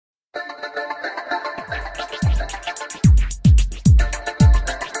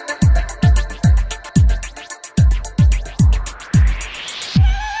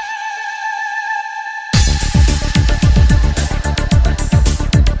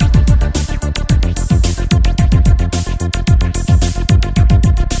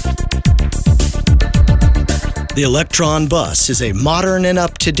The Electron bus is a modern and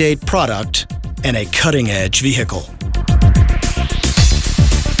up-to-date product and a cutting-edge vehicle.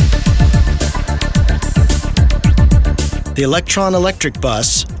 The Electron electric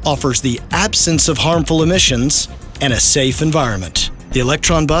bus offers the absence of harmful emissions and a safe environment. The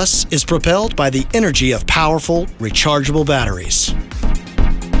Electron bus is propelled by the energy of powerful, rechargeable batteries.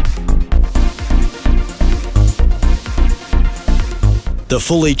 The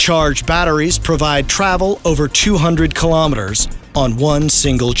fully charged batteries provide travel over 200 kilometers on one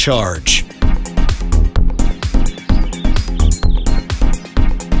single charge.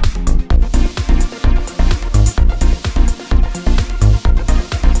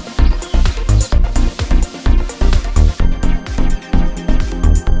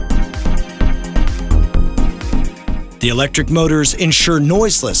 The electric motors ensure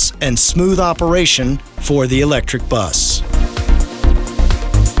noiseless and smooth operation for the electric bus.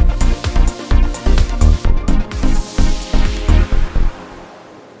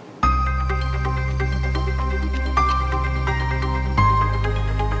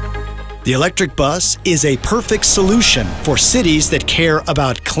 The electric bus is a perfect solution for cities that care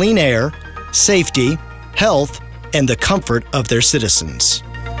about clean air, safety, health, and the comfort of their citizens.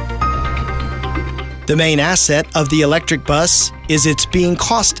 The main asset of the electric bus is its being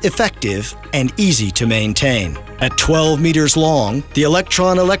cost-effective and easy to maintain. At 12 meters long, the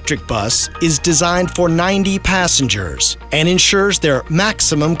Electron electric bus is designed for 90 passengers and ensures their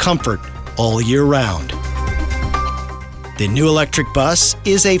maximum comfort all year round. The new electric bus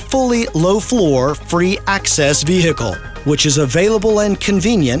is a fully low-floor, free-access vehicle, which is available and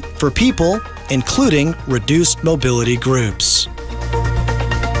convenient for people, including reduced mobility groups.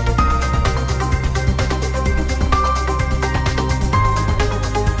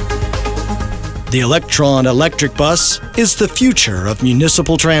 The Electron electric bus is the future of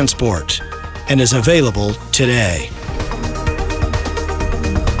municipal transport and is available today.